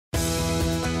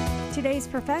Today's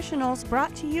Professionals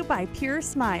brought to you by Pure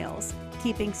Smiles,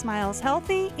 keeping smiles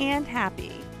healthy and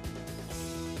happy.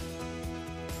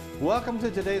 Welcome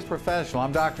to Today's Professional.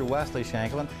 I'm Dr. Wesley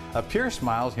Shanklin of Pure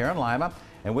Smiles here in Lima,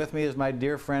 and with me is my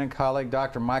dear friend and colleague,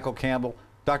 Dr. Michael Campbell.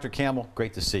 Dr. Campbell,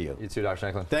 great to see you. You too, Dr.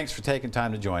 Shanklin. Thanks for taking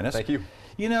time to join us. Thank you.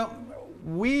 You know,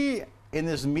 we in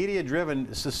this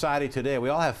media-driven society today, we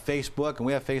all have Facebook, and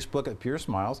we have Facebook at Pure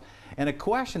Smiles, and a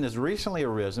question has recently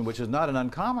arisen, which is not an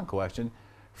uncommon question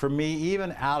for me,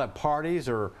 even out at parties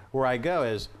or where I go,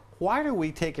 is why do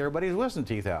we take everybody's wisdom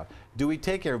teeth out? Do we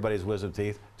take everybody's wisdom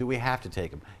teeth? Do we have to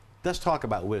take them? Let's talk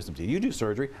about wisdom teeth. You do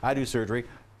surgery, I do surgery.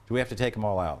 Do we have to take them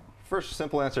all out? First,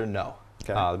 simple answer, no.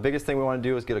 Okay. The biggest thing we want to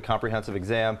do is get a comprehensive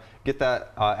exam, get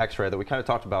that x-ray that we kind of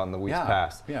talked about in the weeks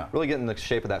past. Yeah. Really getting the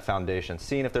shape of that foundation,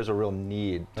 seeing if there's a real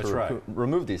need to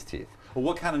remove these teeth. Well,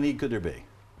 what kind of need could there be?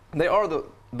 They are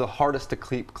the hardest to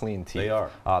keep clean teeth. They are.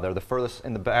 They're the furthest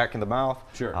in the back in the mouth.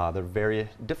 Sure. They're very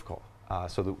difficult.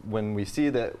 So when we see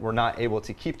that we're not able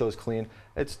to keep those clean,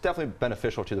 it's definitely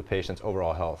beneficial to the patient's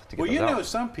overall health to get Well, those you out. know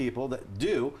some people that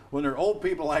do, when they're old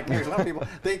people like me, some people,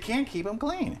 they can't keep them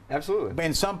clean. Absolutely.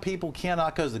 And some people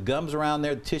cannot because the gums around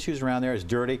there, the tissues around there is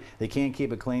dirty. They can't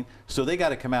keep it clean. So they got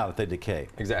to come out if they decay.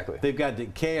 Exactly. They've got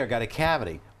decay or got a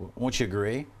cavity. Won't you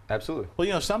agree? Absolutely. Well,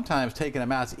 you know, sometimes taking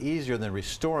them out is easier than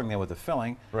restoring them with the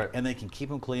filling. Right. And they can keep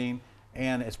them clean.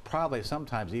 And it's probably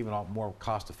sometimes even more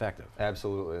cost effective.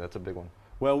 Absolutely. That's a big one.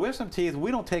 Well, wisdom teeth,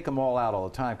 we don't take them all out all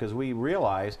the time because we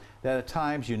realize that at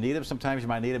times you need them. Sometimes you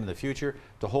might need them in the future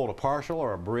to hold a partial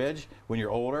or a bridge when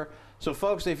you're older. So,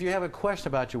 folks, if you have a question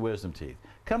about your wisdom teeth,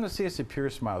 come to see us at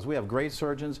Pure Smiles. We have great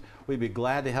surgeons. We'd be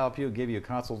glad to help you, give you a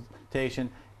consultation.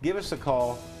 Give us a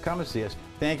call. Come and see us.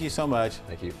 Thank you so much.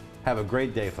 Thank you. Have a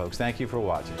great day, folks. Thank you for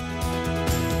watching.